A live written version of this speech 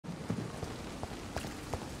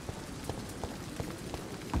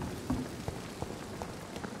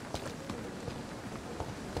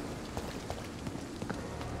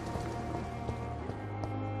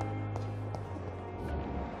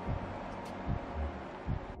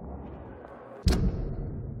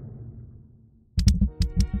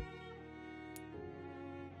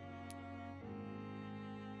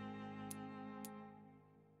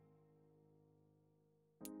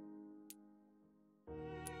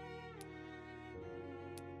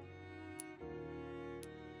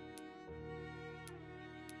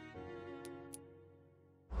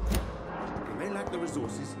lack the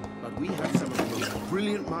resources, but we have some of the most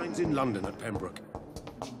brilliant minds in London at Pembroke.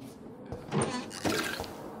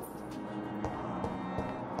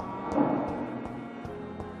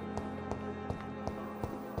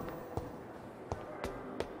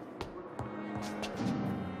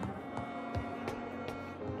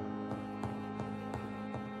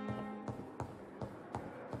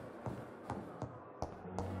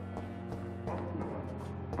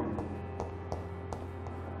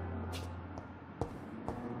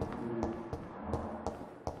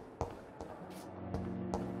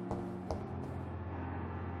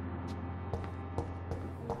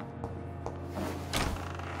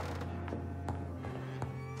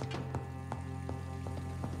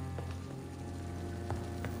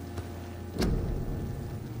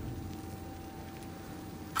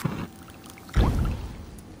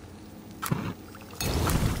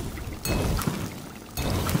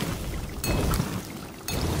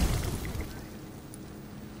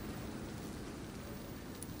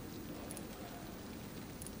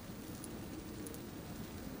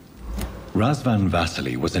 Razvan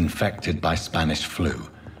Vasily was infected by Spanish flu,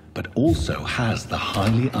 but also has the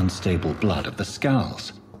highly unstable blood of the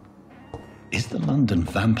Scowls. Is the London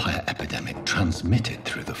vampire epidemic transmitted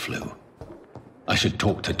through the flu? I should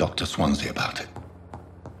talk to Dr. Swansea about it.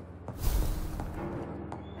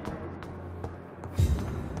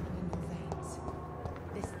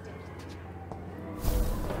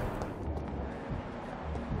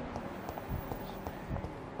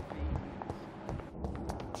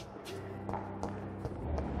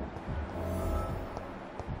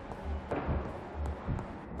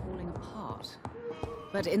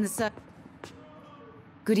 But in the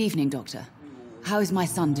Good evening, Doctor. How is my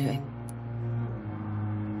son doing?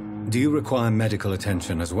 Do you require medical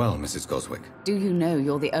attention as well, Mrs. Goswick? Do you know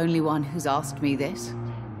you're the only one who's asked me this?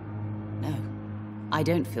 No. I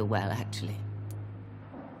don't feel well, actually.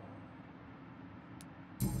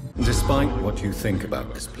 Despite what you think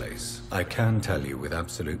about this place, I can tell you with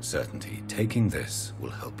absolute certainty, taking this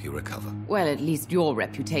will help you recover. Well, at least your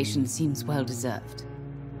reputation seems well deserved.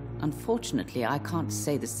 Unfortunately, I can't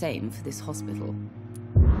say the same for this hospital.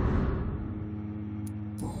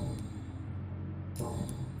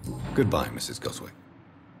 Goodbye, Mrs. Goswick.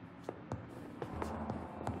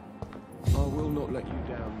 I will not let you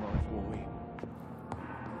down, my boy.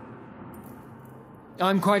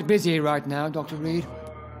 I'm quite busy right now, Dr. Reid.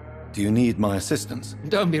 Do you need my assistance?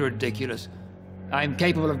 Don't be ridiculous. I'm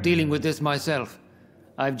capable of dealing with this myself.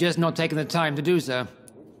 I've just not taken the time to do so.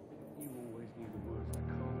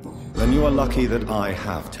 Then you are lucky that I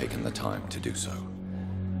have taken the time to do so.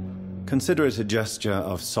 Consider it a gesture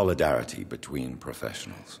of solidarity between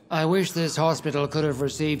professionals. I wish this hospital could have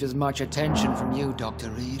received as much attention from you, Dr.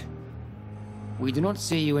 Reid. We do not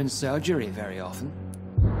see you in surgery very often.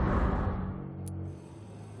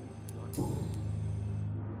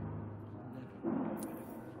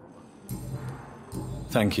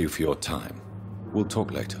 Thank you for your time. We'll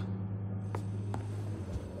talk later.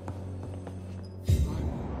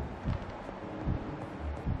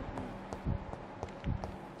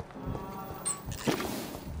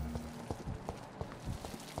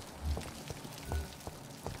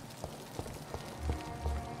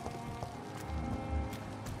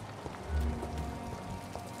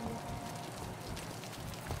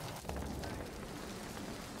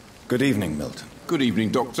 Good evening, Milton. Good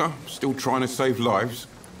evening, Doctor. Still trying to save lives?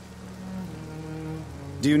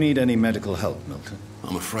 Do you need any medical help, Milton?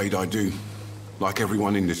 I'm afraid I do. Like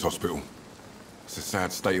everyone in this hospital. It's a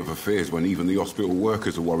sad state of affairs when even the hospital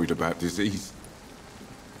workers are worried about disease.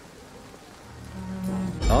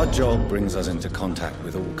 Our job brings us into contact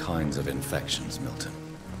with all kinds of infections, Milton.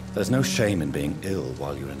 There's no shame in being ill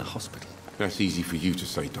while you're in a hospital. That's easy for you to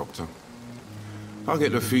say, Doctor. I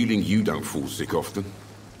get the feeling you don't fall sick often.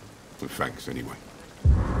 But thanks, anyway.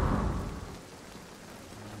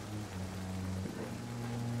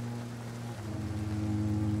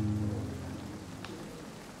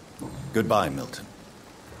 Goodbye, Milton.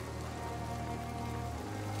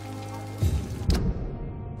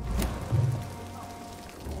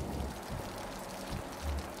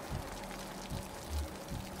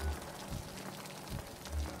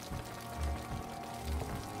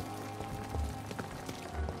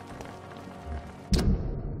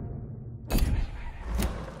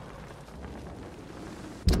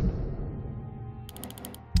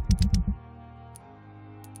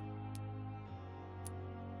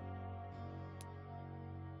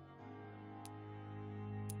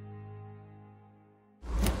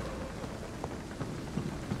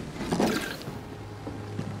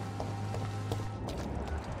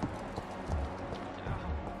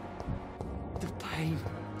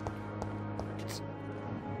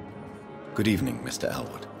 Good evening, Mr.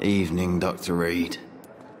 Elwood. Evening, Dr. Reid.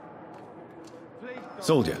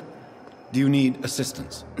 Soldier, do you need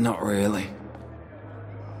assistance? Not really.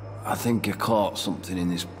 I think I caught something in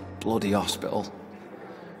this bloody hospital.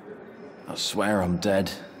 I swear I'm dead,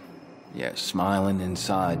 yet smiling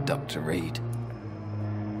inside, Dr. Reid.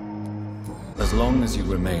 As long as you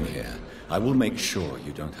remain here, I will make sure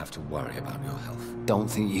you don't have to worry about your health. Don't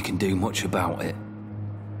think you can do much about it.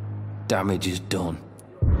 Damage is done.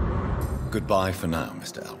 Goodbye for now,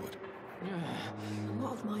 Mr. Elwood.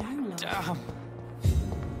 What of my own life? Damn.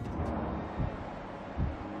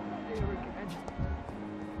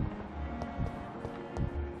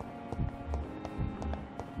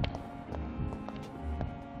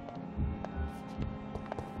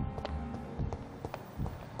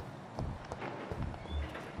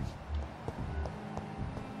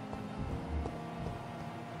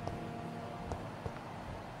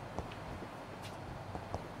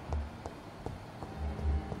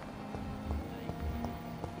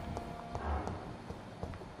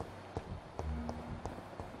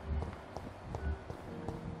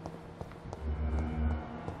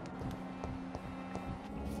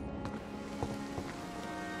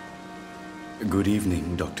 Good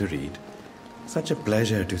evening, Dr. Reid. Such a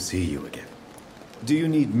pleasure to see you again. Do you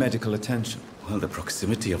need medical attention? Well, the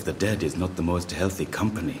proximity of the dead is not the most healthy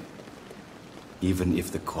company, even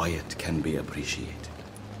if the quiet can be appreciated.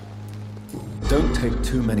 Don't take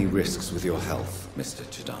too many risks with your health, Mr.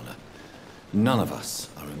 Chidana. None of us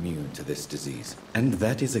are immune to this disease. And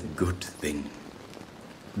that is a good thing.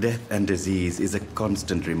 Death and disease is a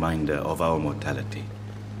constant reminder of our mortality.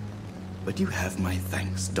 But you have my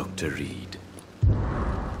thanks, Dr. Reid.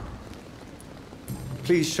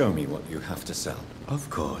 Please show me what you have to sell. Of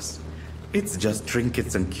course. It's just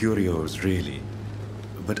trinkets and curios, really.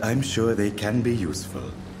 But I'm sure they can be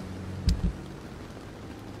useful.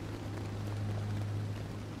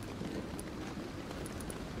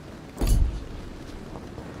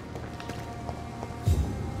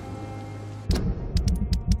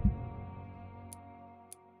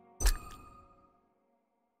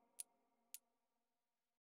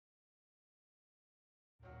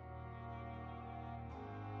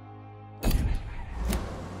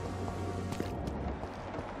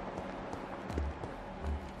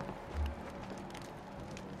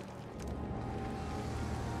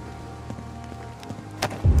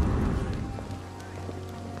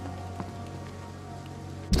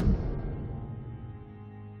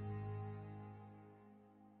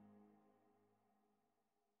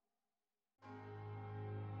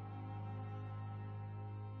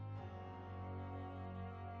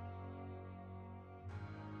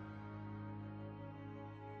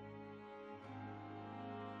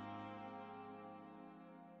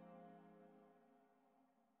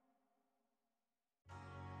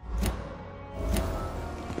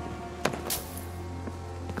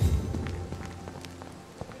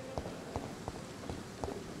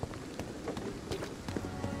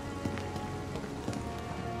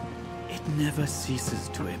 It never ceases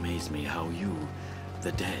to amaze me how you,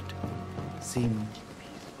 the dead, seem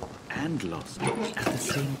peaceful and lost at the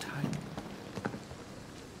same time.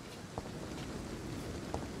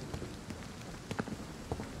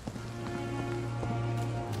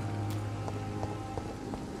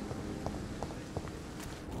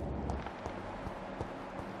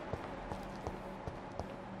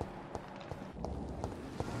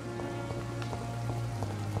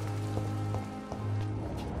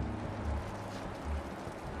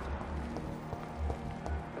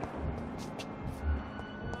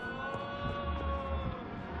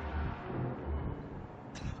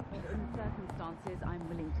 I'm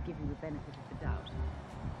willing to give you the benefit of the doubt.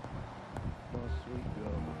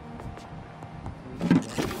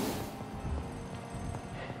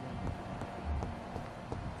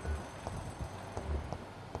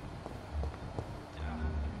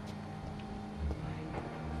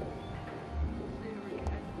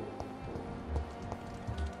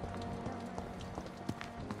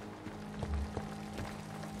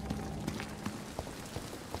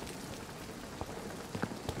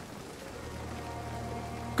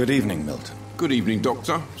 Good evening, Milton. Good evening,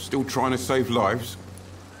 Doctor. Still trying to save lives?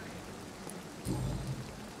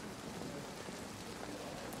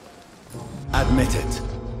 Admit it.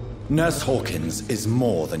 Nurse Hawkins is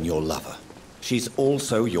more than your lover. She's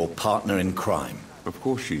also your partner in crime. Of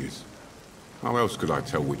course she is. How else could I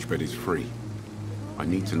tell which bed is free? I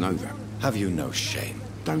need to know that. Have you no shame?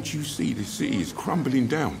 Don't you see the city is crumbling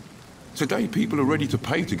down? Today people are ready to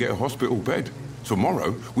pay to get a hospital bed.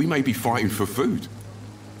 Tomorrow we may be fighting for food.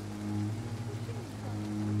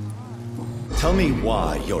 Tell me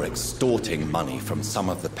why you're extorting money from some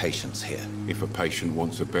of the patients here. If a patient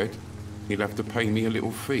wants a bed, he'll have to pay me a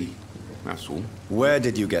little fee. That's all. Where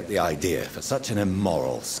did you get the idea for such an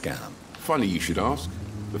immoral scam? Funny you should ask.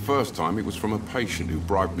 The first time it was from a patient who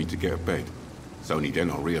bribed me to get a bed. It's only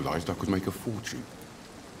then I realized I could make a fortune.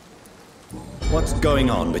 What's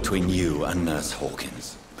going on between you and Nurse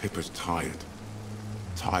Hawkins? Pippa's tired.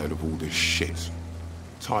 Tired of all this shit.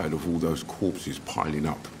 Tired of all those corpses piling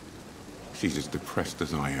up. She's as depressed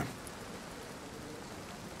as I am.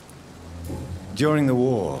 During the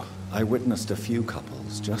war, I witnessed a few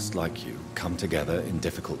couples just like you come together in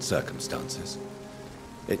difficult circumstances.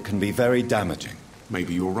 It can be very damaging.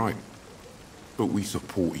 Maybe you're right. But we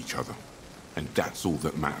support each other. And that's all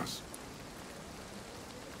that matters.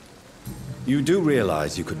 You do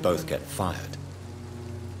realize you could both get fired.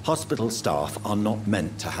 Hospital staff are not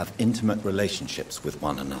meant to have intimate relationships with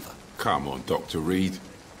one another. Come on, Dr. Reid.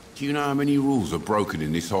 Do you know how many rules are broken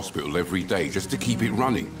in this hospital every day just to keep it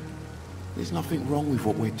running? There's nothing wrong with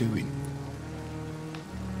what we're doing.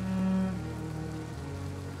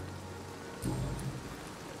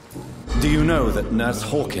 Do you know that Nurse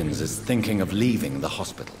Hawkins is thinking of leaving the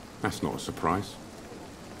hospital? That's not a surprise.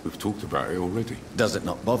 We've talked about it already. Does it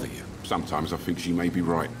not bother you? Sometimes I think she may be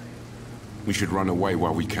right. We should run away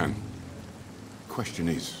while we can. Question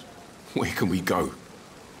is, where can we go?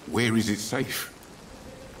 Where is it safe?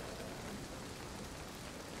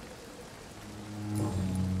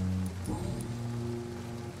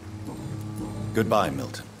 Goodbye,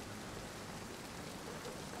 Milton.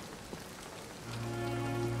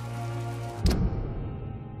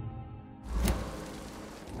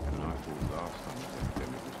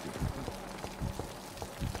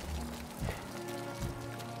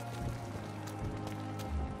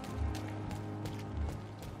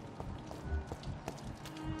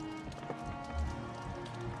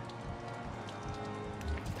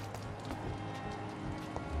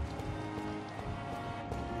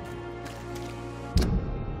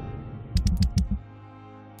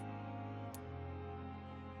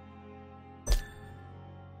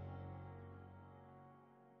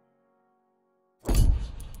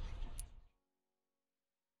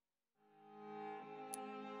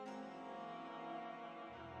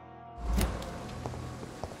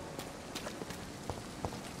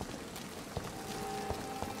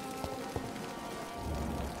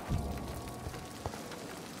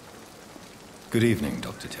 Good evening,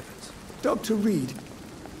 Dr. Tippett. Dr. Reid.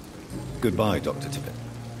 Goodbye, Dr. Tippett.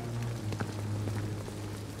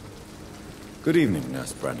 Good evening,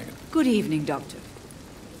 Nurse Brannigan. Good evening, Doctor.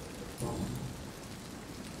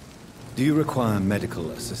 Do you require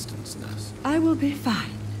medical assistance, Nurse? I will be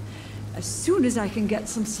fine, as soon as I can get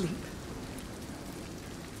some sleep.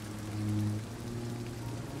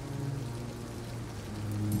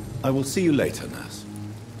 I will see you later, Nurse.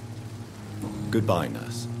 Goodbye,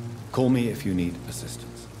 Nurse. Call me if you need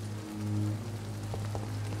assistance.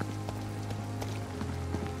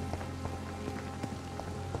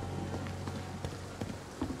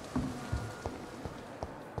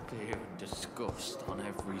 Fear and disgust on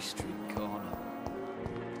every street corner.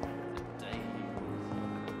 The daily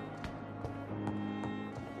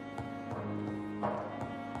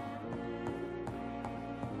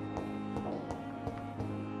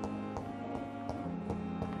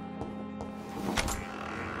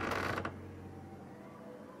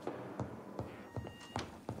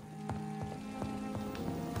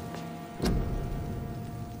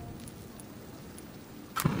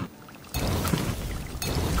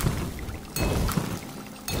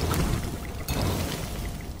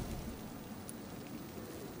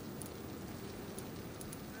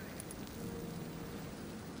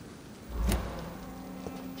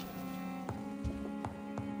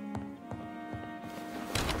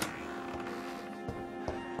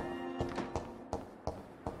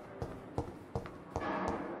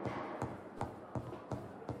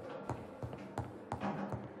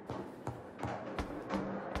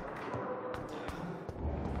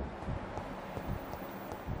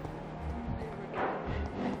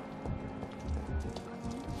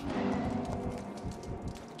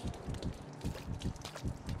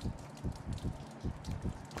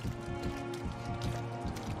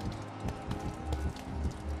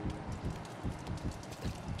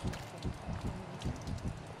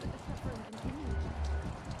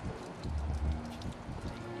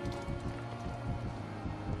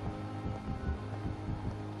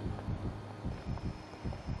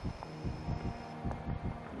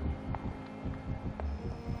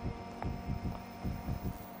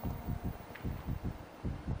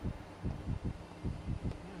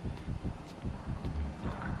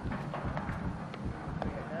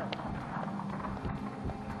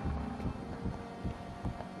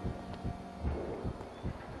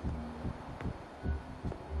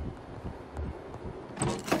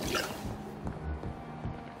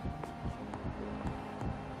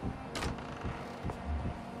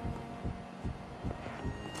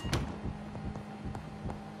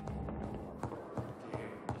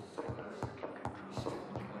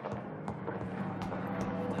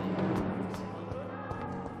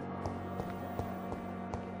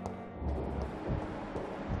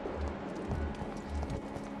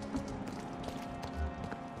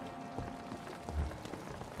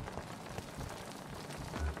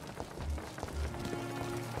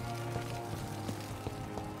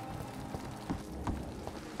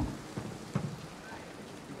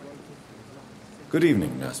Good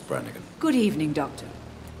evening, Nurse Brannigan. Good evening, Doctor.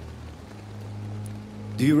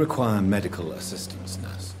 Do you require medical assistance,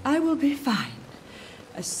 Nurse? I will be fine.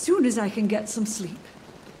 As soon as I can get some sleep.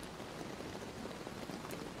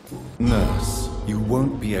 Nurse, you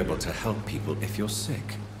won't be able to help people if you're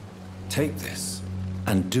sick. Take this,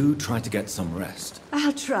 and do try to get some rest.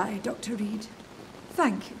 I'll try, Dr. Reid.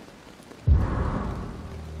 Thank you.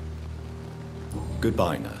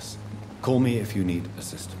 Goodbye, Nurse. Call me if you need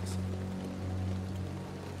assistance.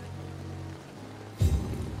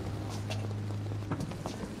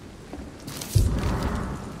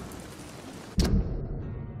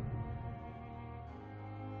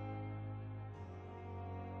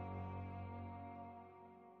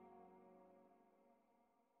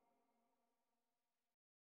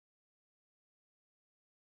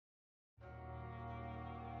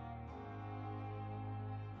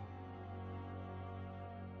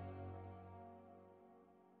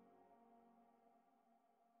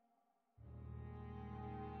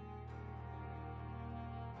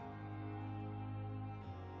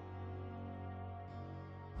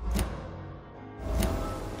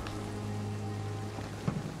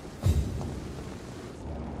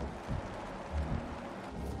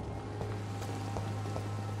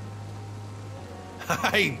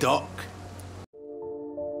 Hey, Doc.